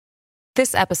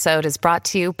This episode is brought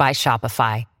to you by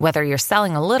Shopify. Whether you're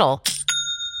selling a little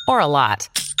or a lot,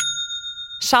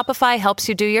 Shopify helps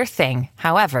you do your thing,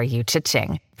 however you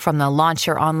cha-ching. From the launch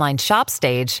your online shop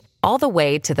stage, all the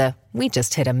way to the we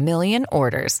just hit 1 million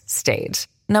orders stage.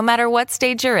 No matter what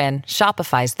stage you're in,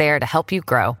 Shopify's there to help you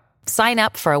grow. Sign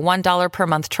up for a $1 per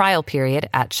month trial period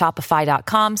at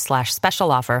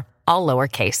shopify.com/special offer, all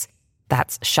lowercase.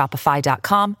 That's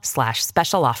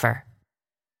shopify.com/special offer.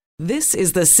 This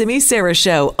is the Simi Sara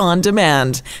Show on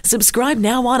demand. Subscribe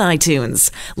now on iTunes.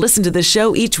 Listen to the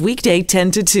show each weekday 10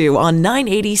 to 2 on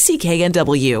 980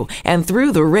 CKNW and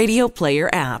through the Radio Player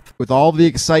app. With all the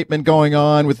excitement going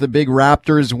on with the big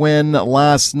Raptors win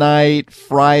last night,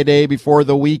 Friday before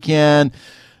the weekend,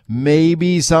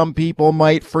 maybe some people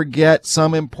might forget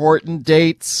some important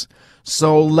dates.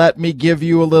 So let me give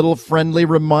you a little friendly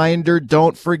reminder.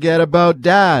 Don't forget about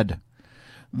Dad.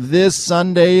 This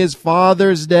Sunday is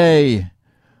Father's Day.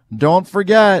 Don't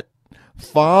forget,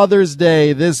 Father's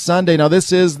Day this Sunday. Now,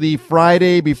 this is the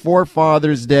Friday before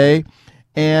Father's Day.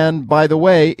 And by the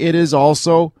way, it is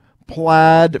also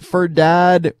Plaid for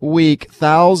Dad Week.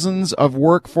 Thousands of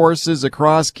workforces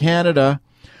across Canada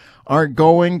are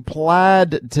going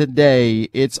plaid today.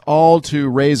 It's all to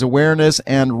raise awareness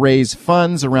and raise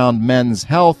funds around men's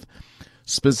health,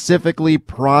 specifically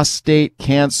prostate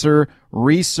cancer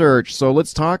research. So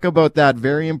let's talk about that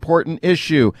very important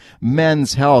issue,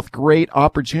 men's health. Great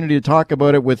opportunity to talk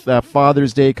about it with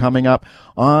Father's Day coming up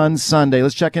on Sunday.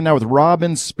 Let's check in now with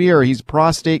Robin Spear. He's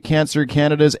Prostate Cancer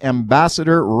Canada's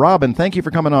ambassador. Robin, thank you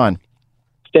for coming on.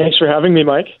 Thanks for having me,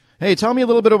 Mike. Hey, tell me a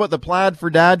little bit about the Plaid for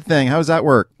Dad thing. How does that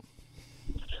work?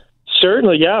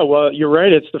 Certainly, yeah. Well, you're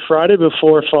right. It's the Friday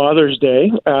before Father's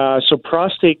Day. So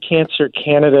Prostate Cancer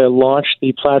Canada launched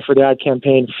the Plaid for Dad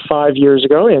campaign 5 years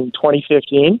ago in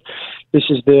 2015. This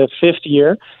is the 5th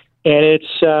year. And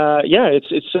it's a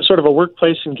sort of a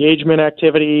workplace engagement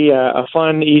activity, a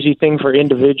fun, easy thing for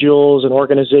individuals and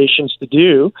organizations to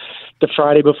do the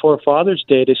Friday before Father's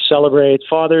Day to celebrate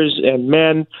fathers and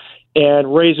men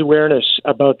and raise awareness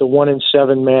about the 1 in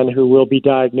 7 men who will be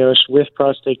diagnosed with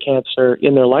prostate cancer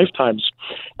in their lifetimes.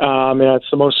 And it's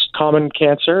the most common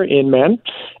cancer in men.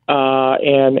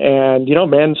 And you know,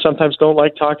 men sometimes don't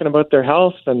like talking about their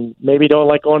health and maybe don't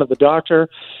like going to the doctor.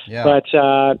 Yeah. But,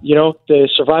 you know, the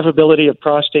survivability of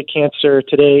prostate cancer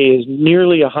today is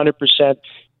nearly 100%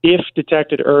 if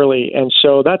detected early. And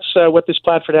so that's what this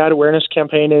Plaid for Dad awareness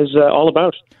campaign is all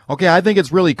about. Okay, I think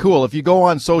it's really cool. If you go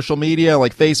on social media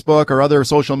like Facebook or other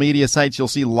social media sites, you'll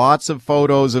see lots of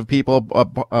photos of people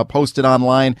posted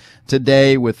online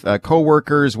today with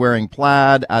coworkers wearing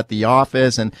plaid at the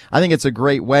office. And I think it's a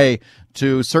great way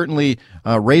to certainly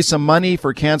raise some money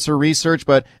for cancer research,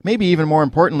 but maybe even more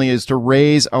importantly is to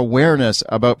raise awareness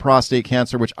about prostate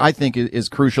cancer, which I think is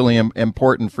crucially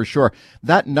important for sure.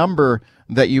 That number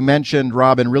that you mentioned,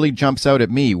 Robin, really jumps out at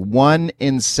me. 1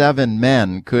 in 7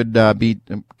 men could be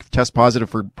test positive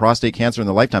for prostate cancer in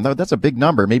their lifetime. That's a big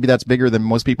number. Maybe that's bigger than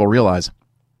most people realize.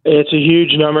 It's a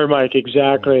huge number, Mike.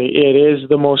 Exactly. It is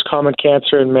the most common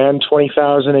cancer in men,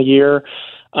 20,000 a year.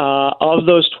 Of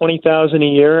those 20,000 a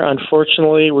year,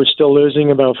 unfortunately, we're still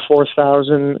losing about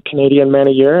 4,000 Canadian men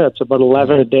a year. That's about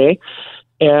 11 a day.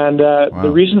 And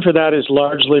the reason for that is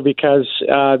largely because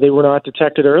they were not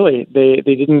detected early. They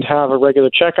didn't have a regular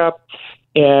checkup,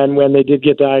 and when they did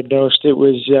get diagnosed, it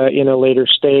was in a later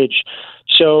stage.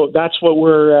 So that's what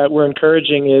we're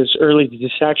encouraging is early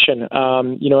detection.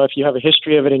 You know, if you have a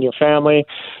history of it in your family,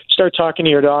 start talking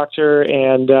to your doctor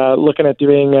and looking at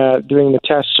doing the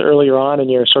tests earlier on in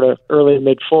your sort of early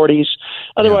mid 40s.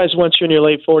 Otherwise, once you're in your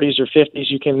late 40s or 50s,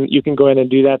 you can go in and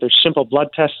do that. There's simple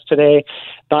blood tests today.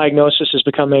 Diagnosis is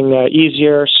becoming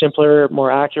easier, simpler, more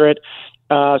accurate.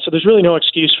 So there's really no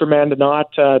excuse for men to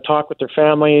not talk with their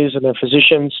families and their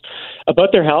physicians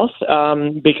about their health,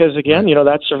 because again, you know,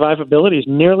 that survivability is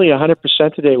nearly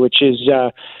 100% today, which is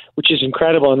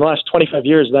incredible. In the last 25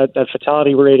 years, that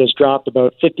fatality rate has dropped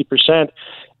about 50%.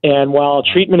 And while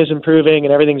treatment is improving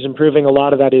and everything's improving, a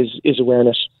lot of that is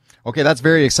awareness. Okay, that's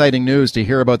very exciting news to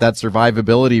hear about that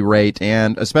survivability rate,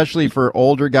 and especially for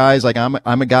older guys. Like I'm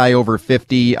a guy over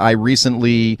 50. I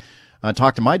recently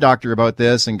talked to my doctor about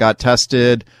this and got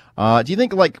tested. Do you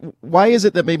think, like, why is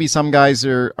it that maybe some guys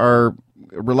are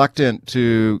reluctant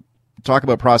to talk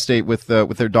about prostate with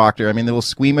their doctor? I mean, they're a little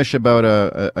squeamish about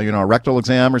a rectal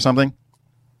exam or something.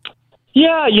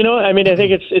 Yeah, you know, I mean, I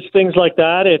think it's things like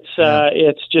that.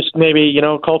 It's just maybe, you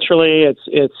know, culturally,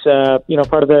 it's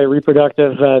part of the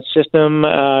reproductive system.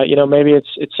 Maybe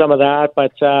it's some of that.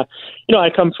 But I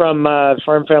come from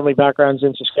farm family backgrounds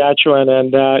in Saskatchewan,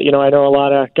 and I know a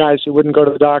lot of guys who wouldn't go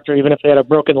to the doctor even if they had a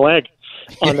broken leg.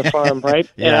 on the farm, right?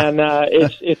 Yeah. And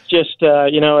it's just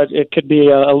it could be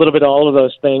a little bit of all of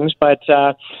those things, but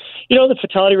the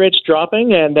fatality rate's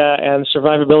dropping and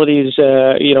survivability is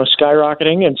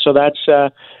skyrocketing, and so that's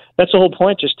the whole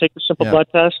point. Just take the simple blood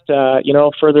test,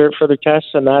 further tests,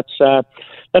 and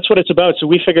that's what it's about. So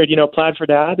we figured, Plaid for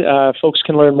Dad, folks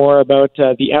can learn more about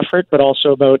the effort, but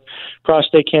also about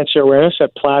prostate cancer awareness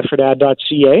at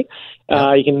plaidfordad.ca.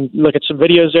 You can look at some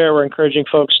videos there. We're encouraging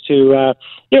folks to,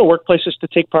 workplaces to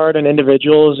take part and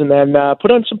individuals, and then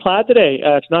put on some plaid today.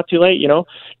 It's not too late,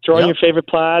 Throw on your favorite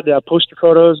plaid, post your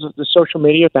photos of the social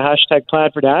media with the hashtag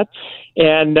Plaid for Dad,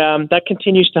 and that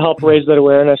continues to help raise that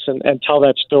awareness and tell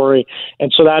that story.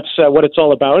 And so that's what it's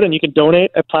all about. And you can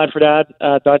donate at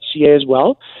plaidfordad.ca as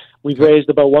well. We've raised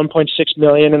about $1.6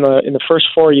 million in the first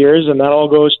 4 years, and that all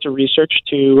goes to research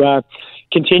to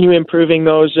continue improving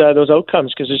those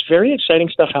outcomes, because there's very exciting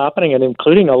stuff happening, and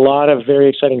including a lot of very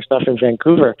exciting stuff in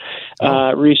Vancouver.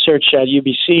 Research at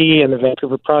UBC and the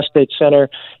Vancouver Prostate Center,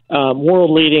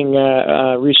 world-leading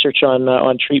research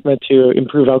on treatment to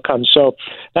improve outcomes. So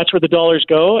that's where the dollars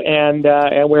go, and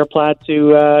we're Plaid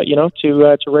to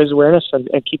raise awareness and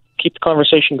keep the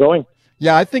conversation going.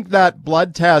 Yeah, I think that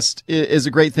blood test is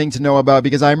a great thing to know about,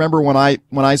 because I remember when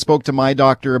I spoke to my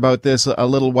doctor about this a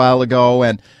little while ago,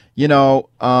 and you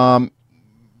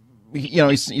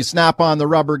snap on the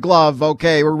rubber glove.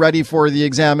 Okay, we're ready for the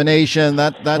examination.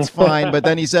 That's fine. But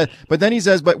then he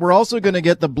says, but we're also going to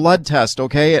get the blood test.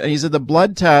 Okay, and he said the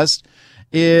blood test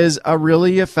is a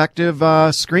really effective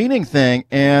screening thing.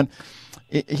 And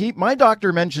my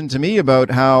doctor mentioned to me about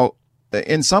how,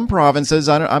 in some provinces,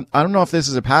 I don't know if this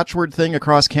is a patchwork thing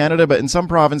across Canada, but in some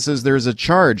provinces there's a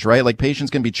charge, right? Like patients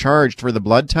can be charged for the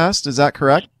blood test. Is that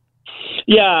correct?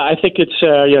 Yeah, I think it's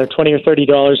 $20 or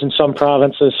 $30 in some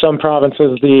provinces. Some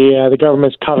provinces the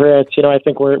governments cover it. I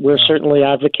think we're certainly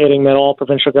advocating that all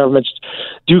provincial governments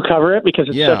do cover it, because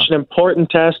it's such an important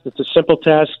test. It's a simple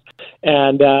test,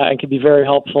 and can be very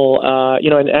helpful.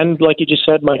 And like you just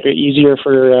said, Mike, easier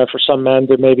for some men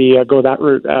to maybe go that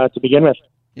route to begin with.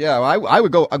 Yeah, I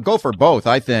would go for both.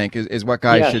 I think is what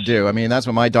guys should do. I mean, that's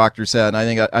what my doctor said, and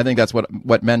I think that's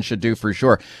what men should do for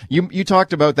sure. You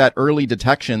talked about that early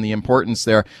detection, the importance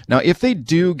there. Now, if they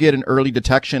do get an early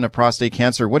detection of prostate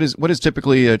cancer, what is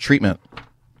typically a treatment?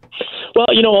 Well,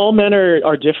 all men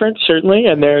are different, certainly,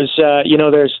 and there's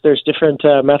different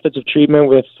methods of treatment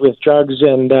with drugs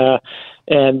and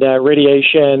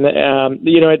radiation.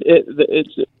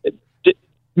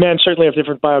 Men certainly have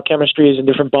different biochemistries and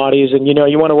different bodies, and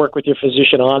you want to work with your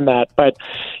physician on that. But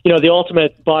the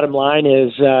ultimate bottom line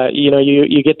is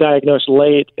you get diagnosed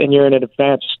late and you're in an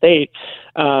advanced state.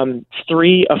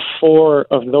 3 of 4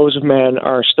 of those men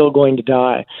are still going to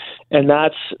die, and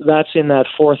that's in that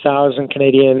 4,000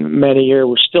 Canadian men a year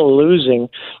we're still losing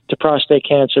to prostate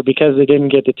cancer because they didn't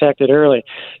get detected early.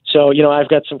 So I've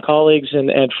got some colleagues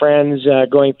and friends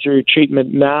going through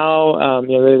treatment now.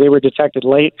 They were detected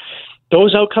late.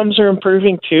 Those outcomes are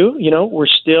improving too. We're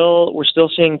still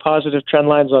seeing positive trend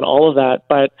lines on all of that,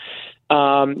 but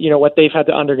what they've had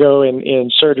to undergo in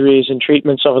surgeries and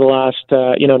treatments over the last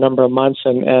number of months,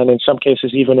 and in some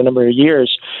cases even a number of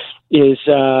years, is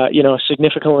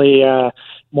significantly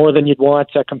more than you'd want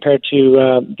compared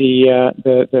to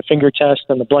the finger test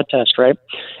and the blood test, right?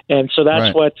 And so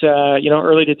that's what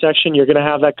early detection. You're going to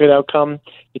have that good outcome.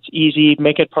 It's easy.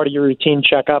 Make it part of your routine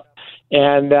checkup.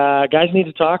 And guys need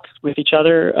to talk with each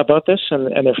other about this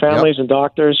and their families and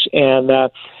doctors, and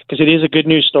because it is a good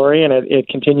news story, and it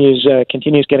continues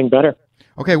getting better.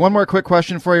 Okay, one more quick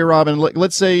question for you, Robin.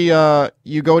 Let's say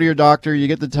you go to your doctor, you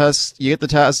get the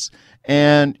test,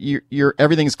 and you're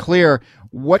everything's clear.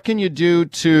 What can you do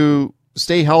to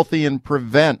stay healthy and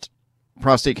prevent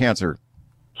prostate cancer?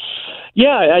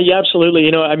 Yeah,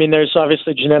 absolutely. There's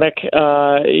obviously genetic,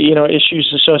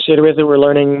 issues associated with it. We're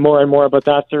learning more and more about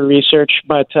that through research.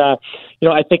 But,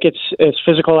 I think it's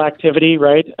physical activity,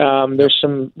 right? There's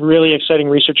some really exciting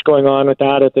research going on with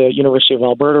that at the University of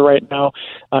Alberta right now,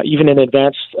 even in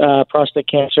advanced prostate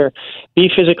cancer. Be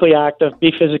physically active,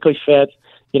 be physically fit.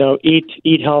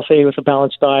 Eat healthy with a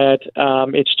balanced diet.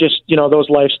 It's just, those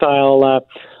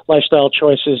lifestyle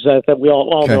choices that we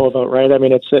all know about, right?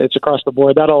 It's across the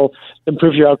board. That'll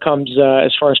improve your outcomes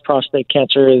as far as prostate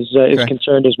cancer is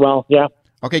concerned as well. Yeah.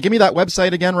 Okay, give me that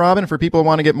website again, Robin, for people who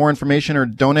want to get more information or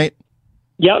donate.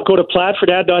 Yeah, go to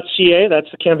plaidfordad.ca.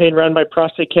 That's the campaign run by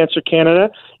Prostate Cancer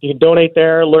Canada. You can donate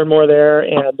there, learn more there,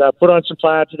 and put on some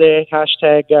plaid today.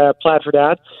 Hashtag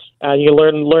 #PlaidForDad. You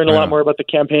can learn a lot more about the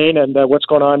campaign and what's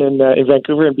going on in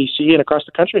Vancouver and BC and across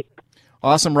the country.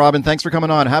 Awesome, Robin. Thanks for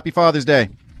coming on. Happy Father's Day.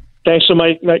 Thanks so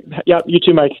much, Mike. Yeah, you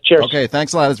too, Mike. Cheers. Okay,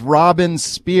 thanks a lot. It's Robin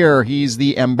Speer. He's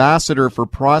the ambassador for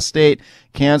Prostate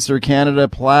Cancer Canada.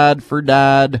 Plaid for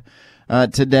Dad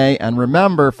today. And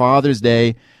remember, Father's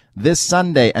Day this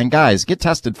Sunday. And guys, get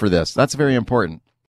tested for this. That's very important.